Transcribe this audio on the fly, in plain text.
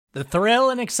The thrill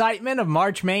and excitement of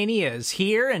March Mania is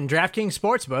here, and DraftKings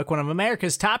Sportsbook, one of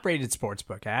America's top-rated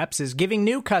sportsbook apps, is giving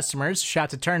new customers a shot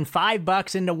to turn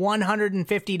 $5 into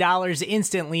 $150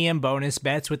 instantly in bonus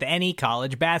bets with any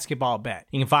college basketball bet.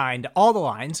 You can find all the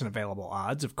lines and available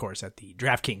odds, of course, at the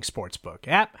DraftKings Sportsbook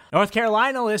app. North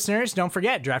Carolina listeners, don't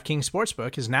forget, DraftKings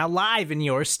Sportsbook is now live in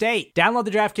your state. Download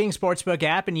the DraftKings Sportsbook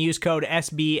app and use code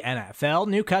SBNFL.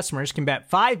 New customers can bet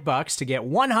 $5 to get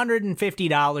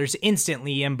 $150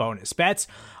 instantly in bonus bets,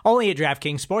 only at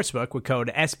DraftKings Sportsbook with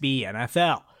code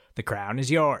SBNFL. The crown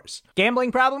is yours.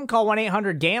 Gambling problem? Call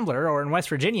 1-800-GAMBLER, or in West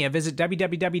Virginia, visit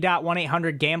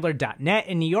www.1800gambler.net.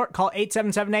 In New York, call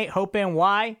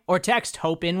 877-8-HOPE-NY or text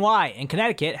HOPE-NY. In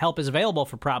Connecticut, help is available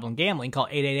for problem gambling. Call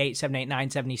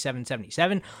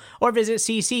 888-789-7777 or visit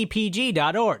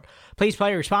ccpg.org. Please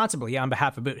play responsibly on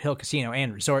behalf of Boot Hill Casino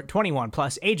and Resort. 21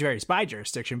 plus, age varies by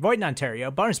jurisdiction. Void in Ontario.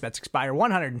 Bonus bets expire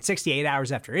 168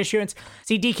 hours after issuance.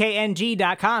 See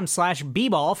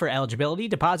dkng.com/bball for eligibility,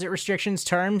 deposit restrictions,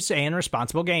 terms, and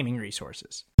responsible gaming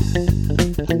resources.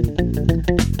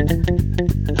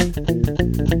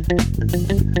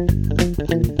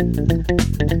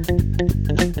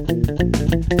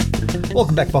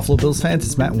 Welcome back, Buffalo Bills fans.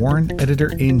 It's Matt Warren,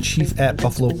 editor-in-chief at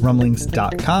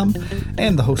BuffaloRumblings.com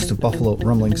and the host of Buffalo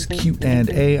Rumblings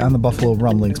Q&A on the Buffalo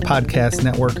Rumblings Podcast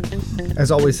Network. As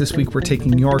always, this week we're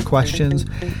taking your questions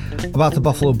about the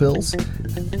Buffalo Bills.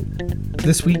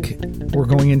 This week we're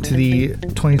going into the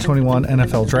 2021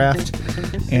 NFL Draft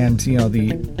and,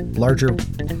 the larger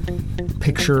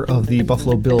picture of the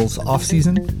Buffalo Bills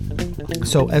offseason.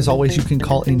 So, as always, you can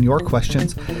call in your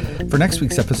questions for next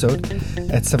week's episode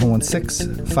at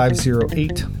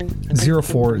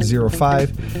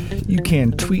 716-508-0405. You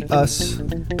can tweet us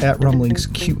at Rumblings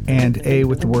Q&A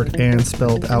with the word "and"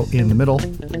 spelled out in the middle.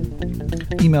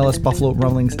 Email us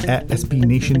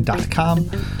buffalorumblings@sbnation.com.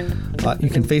 You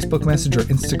can Facebook message or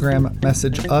Instagram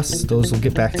message us. Those will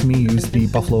get back to me. Use the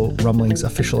Buffalo Rumblings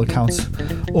official accounts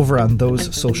over on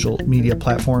those social media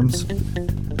platforms.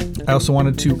 I also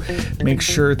wanted to make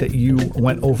sure that you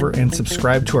went over and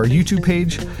subscribed to our YouTube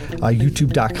page,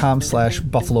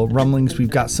 youtube.com/Buffalo Rumblings.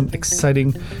 We've got some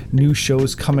exciting new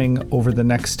shows coming over the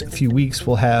next few weeks.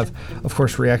 We'll have, of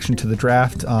course, reaction to the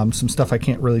draft, some stuff I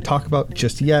can't really talk about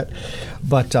just yet,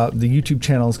 but the YouTube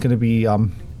channel is going to be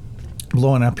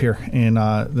blowing up here in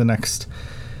the next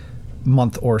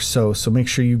month or so. So make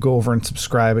sure you go over and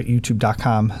subscribe at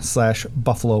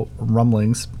youtube.com/Buffalo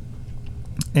Rumblings.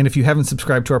 And if you haven't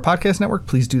subscribed to our podcast network,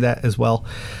 please do that as well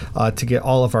to get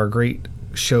all of our great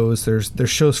shows. There's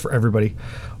shows for everybody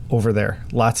over there.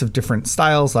 Lots of different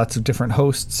styles, lots of different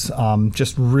hosts,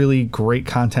 just really great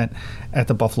content at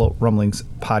the Buffalo Rumblings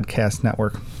Podcast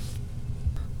Network.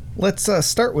 Let's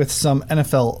start with some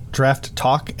NFL draft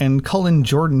talk. And Cullen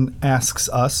Jordan asks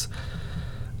us,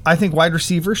 I think wide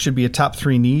receiver should be a top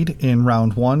 3 need in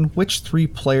round 1. Which 3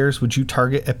 players would you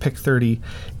target at pick 30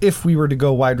 if we were to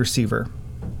go wide receiver?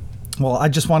 Well, I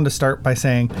just wanted to start by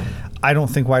saying I don't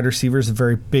think wide receiver is a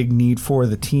very big need for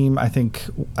the team. I think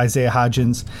Isaiah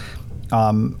Hodgins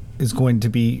is going to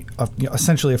be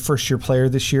essentially a first-year player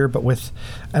this year, but with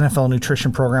NFL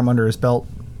nutrition program under his belt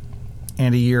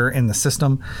and a year in the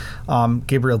system.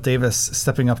 Gabriel Davis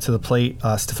stepping up to the plate.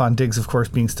 Stephon Diggs, of course,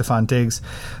 being Stephon Diggs.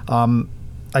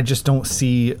 I just don't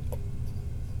see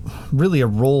really a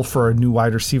role for a new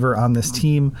wide receiver on this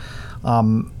team.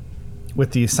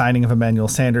 With the signing of Emmanuel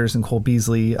Sanders and Cole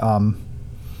Beasley.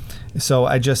 So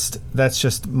that's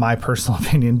just my personal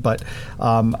opinion, but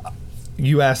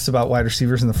you asked about wide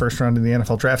receivers in the first round of the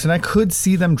NFL draft, and I could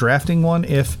see them drafting one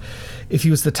if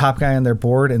he was the top guy on their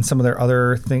board and some of their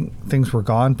other things were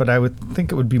gone, but I would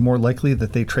think it would be more likely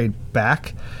that they trade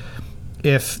back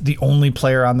if the only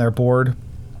player on their board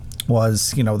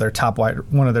was, one of their top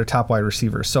wide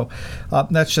receivers. So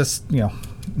that's just,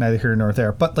 neither here nor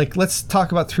there. But let's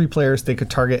talk about 3 players they could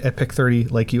target at pick 30,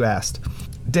 like you asked.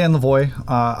 Dan Lavoie,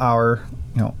 our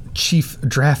chief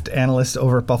draft analyst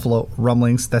over at Buffalo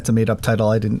Rumblings. That's a made-up title.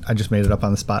 I just made it up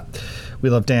on the spot. We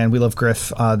love Dan. We love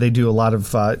Griff. They do a lot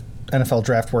of NFL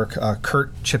draft work.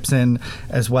 Kurt chips in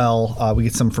as well. We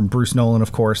get some from Bruce Nolan,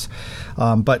 of course.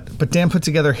 But Dan put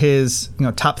together his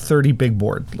top 30 big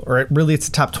board, or really it's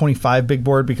a top 25 big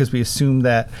board because we assume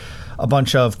that a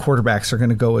bunch of quarterbacks are going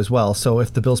to go as well. So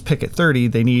if the Bills pick at 30,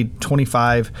 they need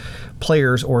 25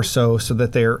 players or so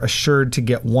that they're assured to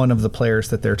get one of the players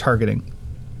that they're targeting.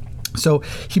 So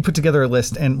he put together a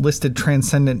list and listed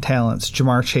transcendent talents,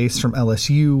 Jamar Chase from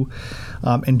LSU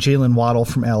and Jalen Waddle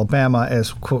from Alabama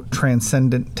as, quote,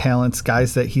 transcendent talents,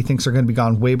 guys that he thinks are going to be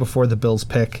gone way before the Bills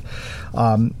pick.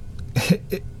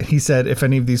 he said, if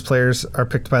any of these players are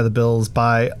picked by the Bills,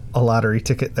 buy a lottery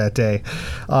ticket that day.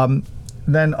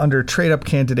 Then under trade-up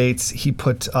candidates, he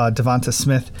put Devonta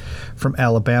Smith from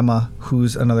Alabama,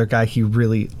 who's another guy he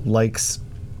really likes.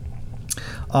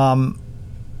 And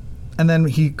then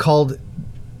he called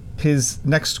his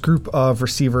next group of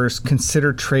receivers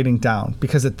consider trading down,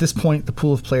 because at this point the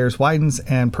pool of players widens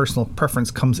and personal preference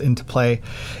comes into play.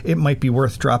 It might be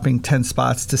worth dropping 10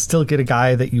 spots to still get a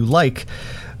guy that you like,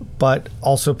 but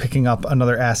also picking up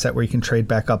another asset where you can trade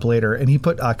back up later. And he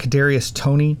put Kadarius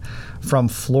Toney from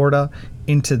Florida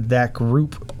into that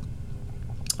group,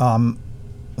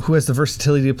 who has the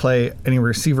versatility to play any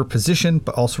receiver position,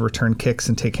 but also return kicks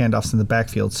and take handoffs in the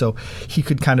backfield. So he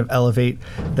could kind of elevate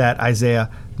that Isaiah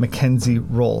McKenzie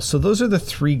role. So those are the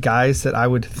three guys that I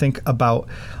would think about,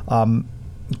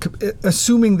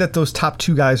 assuming that those top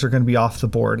two guys are going to be off the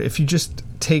board. If you just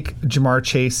take Jamar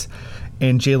Chase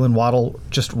and Jalen Waddle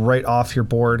just right off your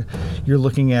board, you're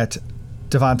looking at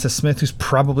Devonta Smith, who's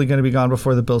probably going to be gone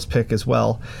before the Bills pick as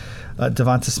well.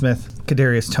 Devonta Smith,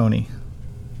 Kadarius Toney.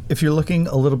 If you're looking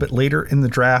a little bit later in the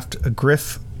draft,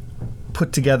 Griff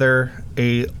put together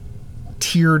a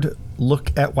tiered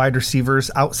look at wide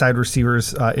receivers, outside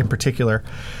receivers in particular,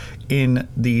 in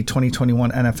the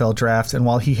 2021 NFL draft. And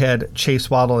while he had Chase,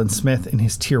 Waddle, and Smith in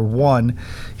his tier 1,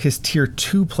 his tier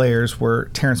 2 players were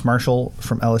Terrence Marshall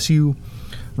from LSU,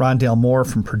 Rondale Moore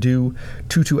from Purdue,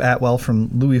 Tutu Atwell from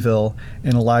Louisville,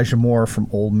 and Elijah Moore from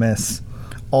Ole Miss.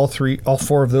 All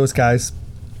four of those guys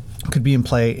could be in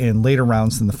play in later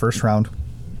rounds than the first round.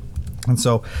 And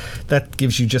so that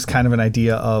gives you just kind of an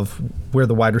idea of where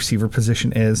the wide receiver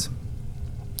position is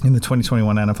in the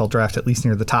 2021 NFL draft, at least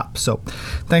near the top. So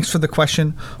thanks for the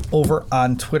question over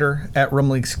on Twitter at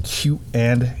Rumblings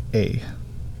Q&A.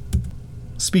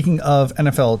 Speaking of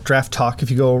NFL draft talk,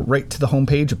 if you go right to the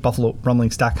homepage at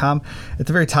BuffaloRumblings.com, at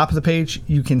the very top of the page,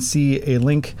 you can see a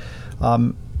link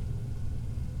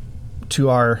to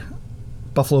our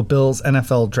Buffalo Bills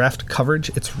NFL draft coverage.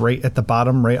 It's right at the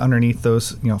bottom, right underneath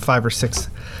those 5 or 6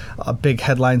 big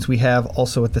headlines we have.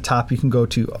 Also at the top, you can go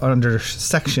to under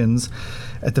sections.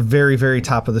 At the very, very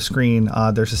top of the screen,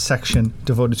 there's a section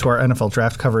devoted to our NFL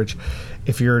draft coverage.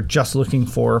 If you're just looking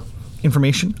for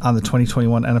information on the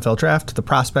 2021 NFL draft, the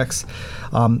prospects,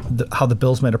 how the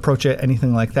Bills might approach it,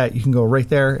 anything like that, you can go right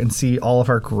there and see all of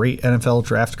our great NFL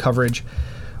draft coverage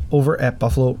over at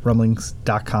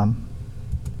BuffaloRumblings.com.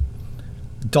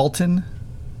 Dalton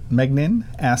Megnin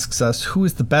asks us, who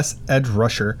is the best edge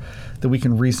rusher that we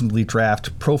can reasonably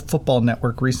draft? Pro Football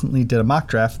Network recently did a mock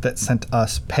draft that sent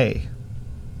us Pay.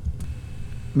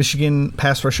 Michigan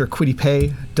pass rusher Kwity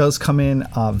Paye does come in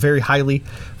very highly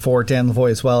for Dan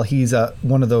Lavoie as well. He's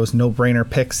one of those no-brainer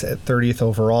picks at 30th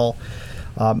overall.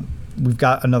 We've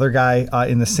got another guy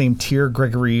in the same tier,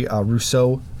 Gregory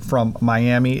Rousseau from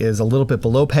Miami, is a little bit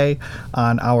below Paye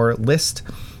on our list,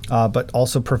 but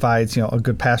also provides a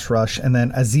good pass rush. And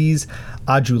then Azeez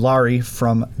Ojulari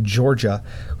from Georgia,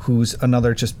 who's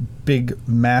another just big,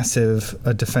 massive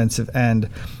defensive end.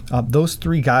 Those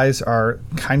three guys are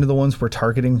kind of the ones we're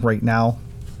targeting right now.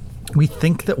 We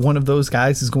think that one of those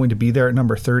guys is going to be there at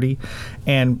number 30.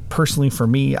 And personally for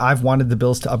me, I've wanted the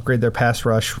Bills to upgrade their pass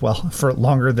rush, well, for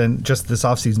longer than just this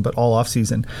offseason, but all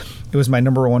offseason. It was my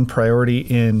number one priority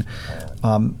in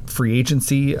free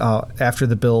agency. After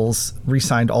the Bills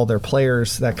re-signed all their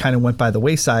players, that kind of went by the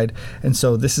wayside. And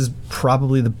so this is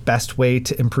probably the best way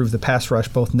to improve the pass rush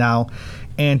both now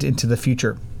and into the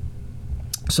future.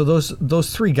 So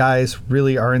those three guys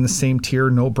really are in the same tier,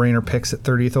 no-brainer picks at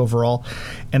 30th overall.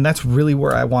 And that's really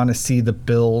where I want to see the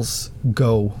Bills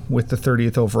go with the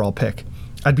 30th overall pick.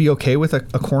 I'd be okay with a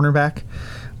cornerback,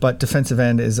 but defensive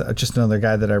end is just another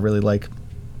guy that I really like.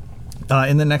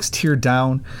 In the next tier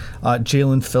down,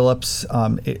 Jalen Phillips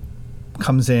it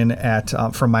comes in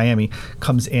from Miami,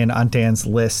 comes in on Dan's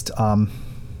list,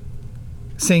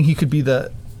 saying he could be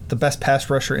the best pass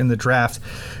rusher in the draft,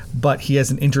 but he has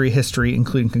an injury history,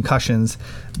 including concussions,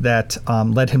 that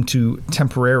led him to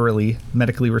temporarily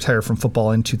medically retire from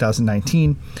football in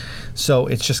 2019. So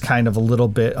it's just kind of a little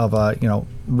bit of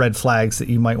red flags that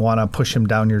you might want to push him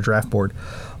down your draft board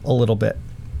a little bit.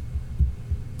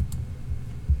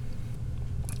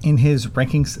 In his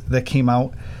rankings that came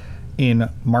out in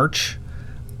March,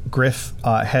 Griff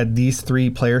had these three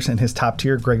players in his top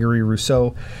tier: Gregory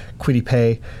Rousseau, Kwity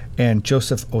Paye, and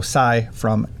Joseph Osai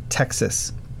from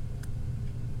Texas.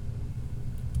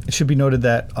 It should be noted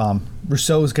that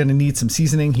Rousseau is going to need some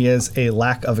seasoning. He has a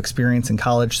lack of experience in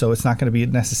college, so it's not going to be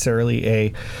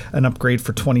necessarily an upgrade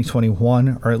for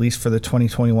 2021, or at least for the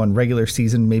 2021 regular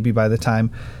season, maybe by the time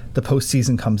the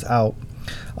postseason comes out.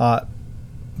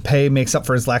 Paye makes up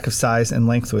for his lack of size and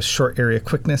length with short area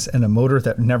quickness and a motor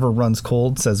that never runs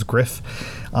cold, says Griff.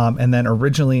 And then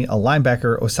originally a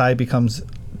linebacker, Osai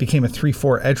became a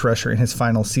 3-4 edge rusher in his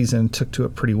final season, took to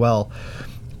it pretty well.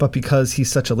 But because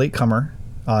he's such a latecomer,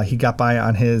 he got by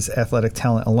on his athletic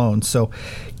talent alone. So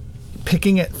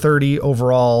picking at 30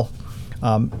 overall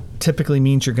typically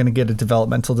means you're going to get a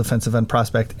developmental defensive end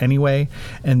prospect anyway.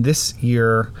 And this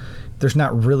year, there's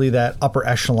not really that upper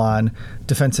echelon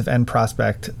defensive end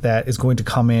prospect that is going to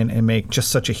come in and make just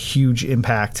such a huge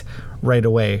impact right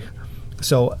away.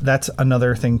 So that's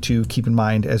another thing to keep in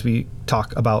mind as we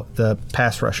talk about the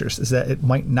pass rushers, is that it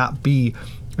might not be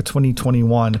a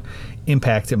 2021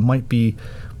 impact. It might be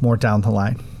more down the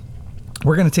line.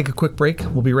 We're going to take a quick break.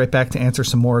 We'll be right back to answer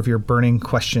some more of your burning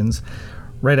questions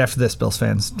right after this, Bills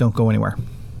fans. Don't go anywhere.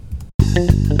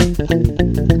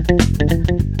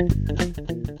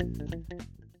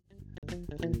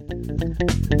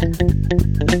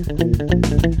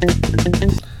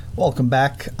 Welcome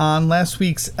back. On last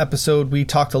week's episode, we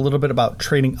talked a little bit about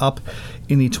trading up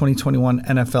in the 2021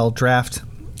 NFL Draft.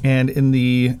 And in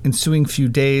the ensuing few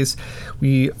days,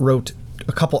 we wrote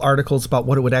a couple articles about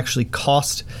what it would actually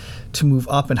cost to move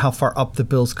up and how far up the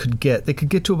Bills could get. They could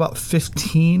get to about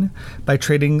 15 by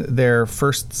trading their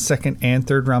first, second, and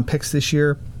third round picks this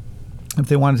year. If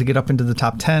they wanted to get up into the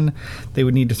top 10, they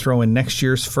would need to throw in next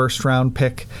year's first round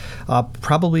pick,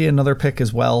 probably another pick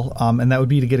as well. And that would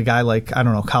be to get a guy like, I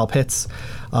don't know, Kyle Pitts,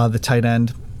 the tight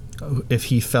end, if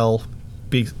he fell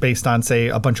based on, say,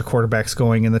 a bunch of quarterbacks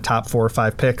going in the top 4 or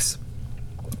 5 picks,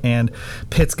 and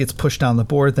Pitts gets pushed down the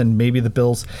board, then maybe the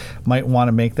Bills might want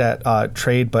to make that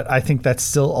trade. But I think that's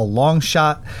still a long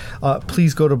shot.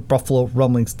 Please go to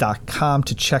BuffaloRumblings.com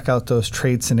to check out those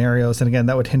trade scenarios. And again,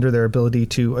 that would hinder their ability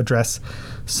to address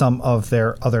some of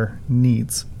their other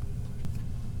needs.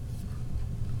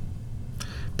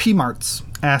 P-Marts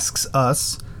asks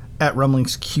us at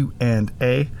Rumblings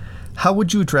Q&A, how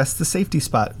would you address the safety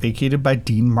spot vacated by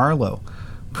Dean Marlowe?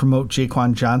 Promote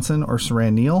Jaquan Johnson or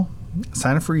Siran Neal?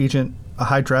 Sign a free agent, a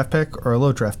high draft pick, or a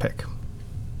low draft pick?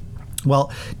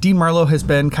 Well, Dean Marlowe has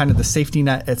been kind of the safety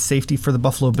net at safety for the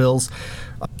Buffalo Bills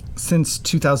since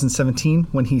 2017.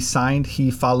 When he signed, he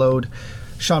followed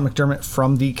Sean McDermott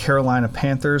from the Carolina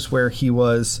Panthers, where he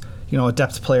was, a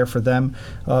depth player for them.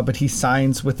 But he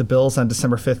signs with the Bills on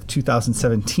December 5th,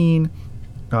 2017,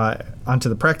 onto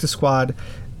the practice squad.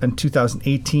 In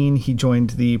 2018, he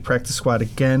joined the practice squad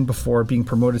again before being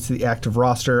promoted to the active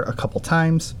roster a couple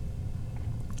times.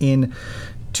 In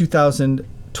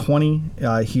 2020,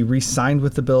 he re-signed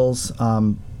with the Bills,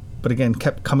 but again,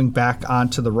 kept coming back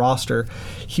onto the roster.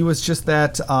 He was just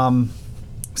that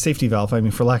safety valve,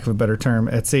 for lack of a better term,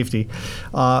 at safety.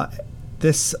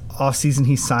 This offseason,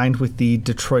 he signed with the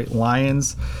Detroit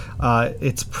Lions.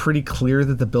 It's pretty clear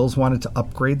that the Bills wanted to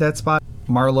upgrade that spot.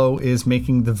 Marlowe is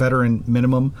making the veteran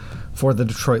minimum for the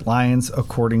Detroit Lions,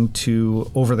 according to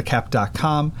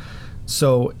overthecap.com.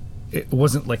 So it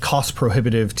wasn't like cost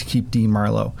prohibitive to keep Dean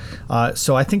Marlowe.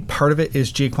 So I think part of it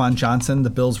is Jaquan Johnson. The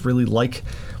Bills really like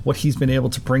what he's been able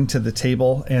to bring to the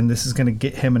table, and this is going to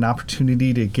get him an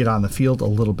opportunity to get on the field a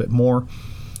little bit more.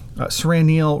 Siran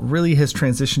Neal really has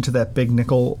transitioned to that big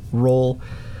nickel role.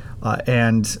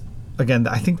 And again,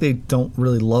 I think they don't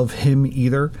really love him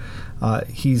either.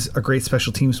 He's a great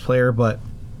special teams player, but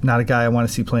not a guy I want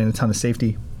to see playing a ton of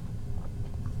safety.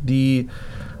 The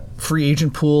free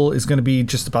agent pool is going to be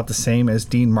just about the same as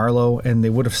Dean Marlowe, and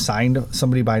they would have signed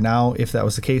somebody by now if that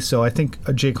was the case. So I think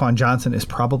Jaquan Johnson is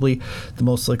probably the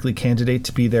most likely candidate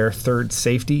to be their third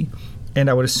safety,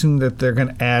 and I would assume that they're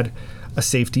going to add a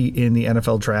safety in the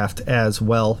NFL draft as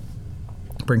well,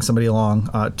 bring somebody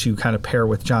along to kind of pair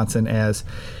with Johnson as,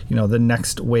 the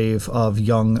next wave of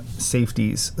young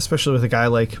safeties, especially with a guy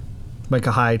like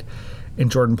Micah Hyde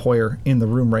and Jordan Poyer in the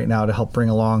room right now to help bring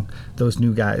along those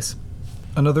new guys.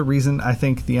 Another reason I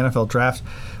think the NFL draft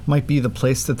might be the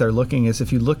place that they're looking is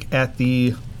if you look at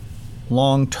the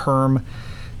long-term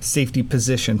safety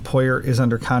position. Poyer is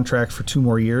under contract for 2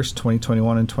 more years,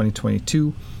 2021 and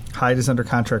 2022. Hyde is under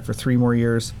contract for 3 more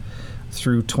years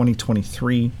through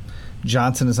 2023.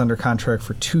 Johnson is under contract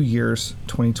for 2 years,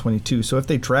 2022. So if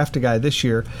they draft a guy this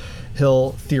year,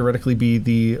 he'll theoretically be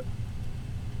the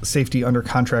safety under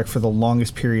contract for the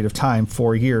longest period of time,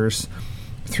 4 years,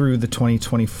 through the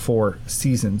 2024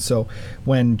 season. So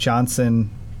when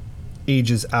Johnson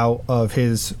ages out of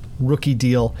his rookie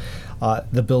deal,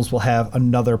 the Bills will have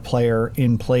another player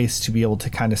in place to be able to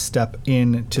kind of step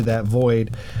into that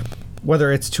void,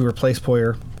 whether it's to replace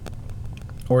Poyer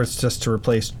or it's just to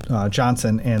replace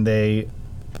Johnson, and they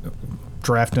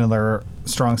draft another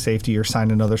strong safety or sign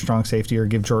another strong safety or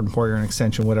give Jordan Poyer an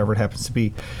extension, whatever it happens to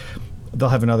be. they'll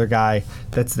have another guy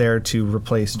that's there to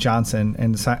replace Johnson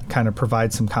and kind of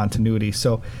provide some continuity.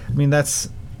 So, I mean, that's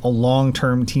a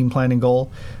long-term team planning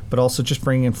goal, but also just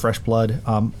bringing in fresh blood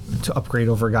to upgrade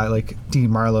over a guy like Dean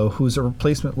Marlowe, who's a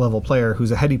replacement level player,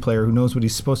 who's a heady player, who knows what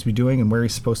he's supposed to be doing and where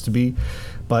he's supposed to be,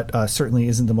 but certainly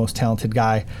isn't the most talented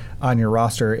guy on your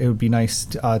roster. It would be nice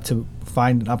to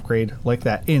find an upgrade like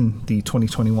that in the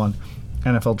 2021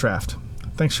 NFL Draft.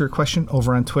 Thanks for your question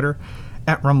over on Twitter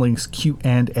at Rumblings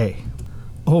Q&A.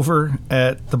 Over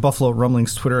at the Buffalo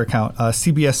Rumblings Twitter account,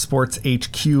 CBS Sports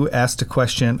HQ asked a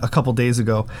question a couple days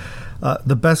ago.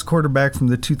 The best quarterback from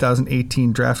the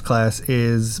 2018 draft class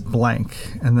is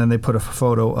blank. And then they put a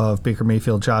photo of Baker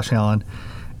Mayfield, Josh Allen,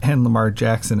 and Lamar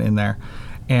Jackson in there.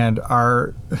 And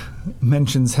our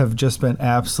mentions have just been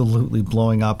absolutely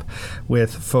blowing up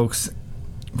with folks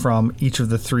from each of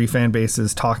the three fan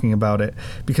bases talking about it,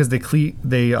 because they tagged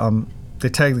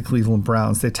the Cleveland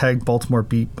Browns, they tagged Baltimore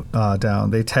Beat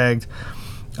Down, they tagged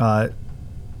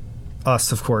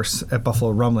us, of course, at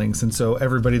Buffalo Rumblings, and so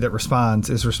everybody that responds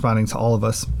is responding to all of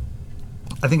us.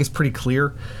 I think it's pretty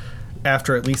clear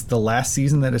after at least the last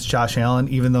season that it's Josh Allen,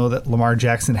 even though that Lamar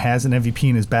Jackson has an MVP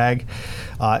in his bag.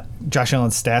 Josh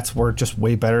Allen's stats were just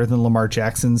way better than Lamar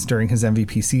Jackson's during his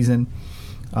MVP season.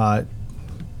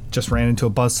 Just ran into a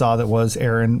buzzsaw that was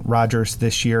Aaron Rodgers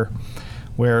this year,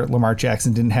 where Lamar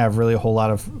Jackson didn't have really a whole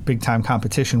lot of big-time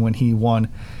competition when he won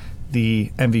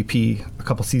the MVP a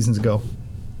couple seasons ago.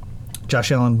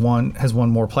 Josh Allen has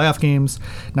won more playoff games.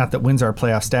 Not that wins are a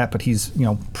playoff stat, but he's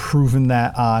proven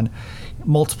that on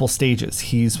multiple stages.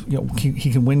 He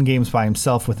can win games by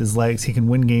himself with his legs. He can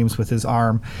win games with his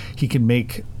arm. He can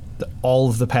make all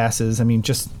of the passes. I mean,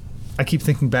 I keep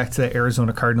thinking back to the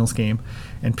Arizona Cardinals game,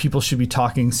 and people should be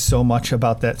talking so much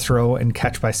about that throw and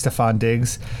catch by Stephon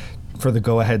Diggs for the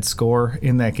go-ahead score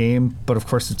in that game. But, of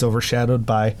course, it's overshadowed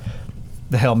by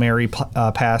the Hail Mary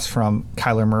pass from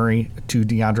Kyler Murray to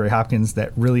DeAndre Hopkins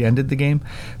that really ended the game.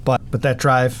 But that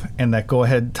drive and that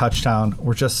go-ahead touchdown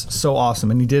were just so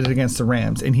awesome. And he did it against the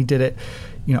Rams. And he did it,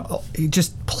 he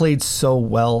just played so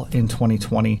well in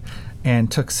 2020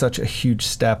 and took such a huge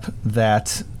step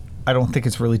that I don't think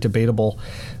it's really debatable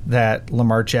that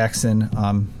Lamar Jackson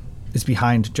is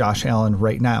behind Josh Allen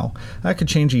right now. That could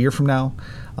change a year from now.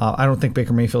 I don't think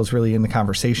Baker Mayfield is really in the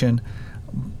conversation,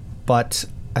 but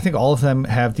I think all of them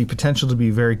have the potential to be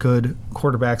very good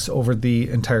quarterbacks over the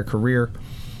entire career.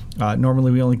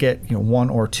 Normally we only get one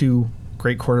or two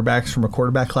great quarterbacks from a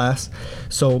quarterback class,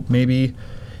 so maybe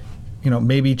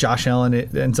Josh Allen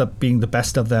ends up being the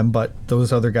best of them, but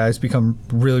those other guys become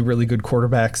really, really good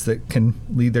quarterbacks that can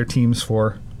lead their teams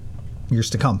for years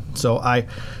to come. So I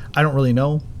don't really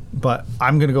know, but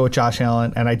I'm going to go with Josh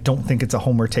Allen, and I don't think it's a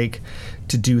homer take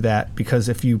to do that, because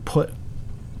if you put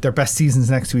their best seasons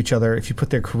next to each other, if you put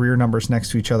their career numbers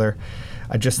next to each other,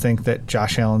 I just think that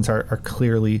Josh Allen's are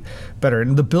clearly better.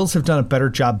 And the Bills have done a better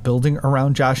job building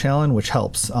around Josh Allen, which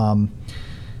helps.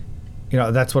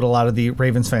 That's what a lot of the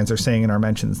Ravens fans are saying in our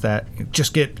mentions, that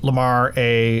just get Lamar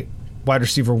a wide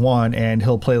receiver one and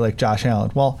he'll play like Josh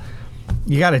Allen. Well,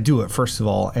 you got to do it, first of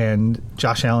all, and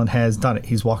Josh Allen has done it.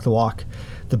 He's walked the walk.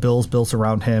 The Bills built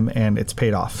around him, and it's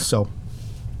paid off. So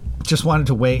just wanted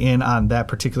to weigh in on that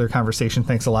particular conversation.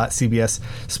 Thanks a lot, CBS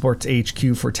Sports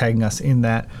HQ, for tagging us in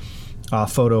that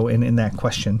photo and in that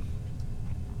question.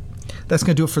 That's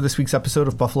going to do it for this week's episode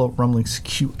of Buffalo Rumblings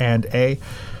Q&A.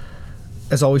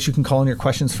 As always, you can call in your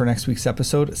questions for next week's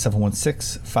episode at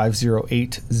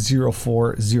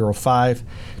 716-508-0405.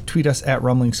 Tweet us at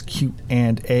Rumblings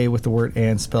Q&A with the word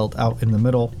 "and" spelled out in the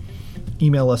middle.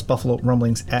 Email us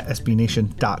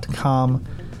buffalorumblings@sbnation.com.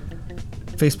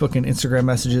 Facebook and Instagram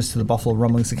messages to the Buffalo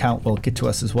Rumblings account will get to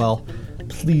us as well.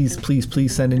 Please, please,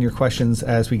 please send in your questions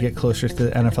as we get closer to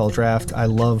the NFL draft. I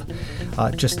love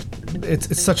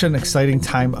it's such an exciting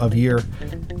time of year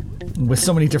with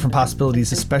so many different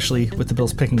possibilities, especially with the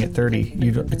Bills picking at 30.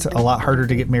 It's a lot harder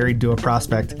to get married to a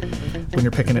prospect when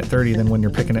you're picking at 30 than when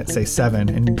you're picking at, say, 7,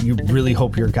 and you really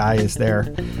hope your guy is there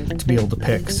to be able to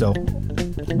pick. So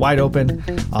wide open.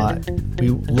 We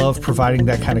love providing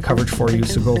that kind of coverage for you,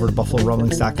 so go over to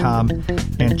buffalorumblings.com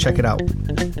and check it out.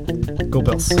 Go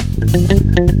Bills.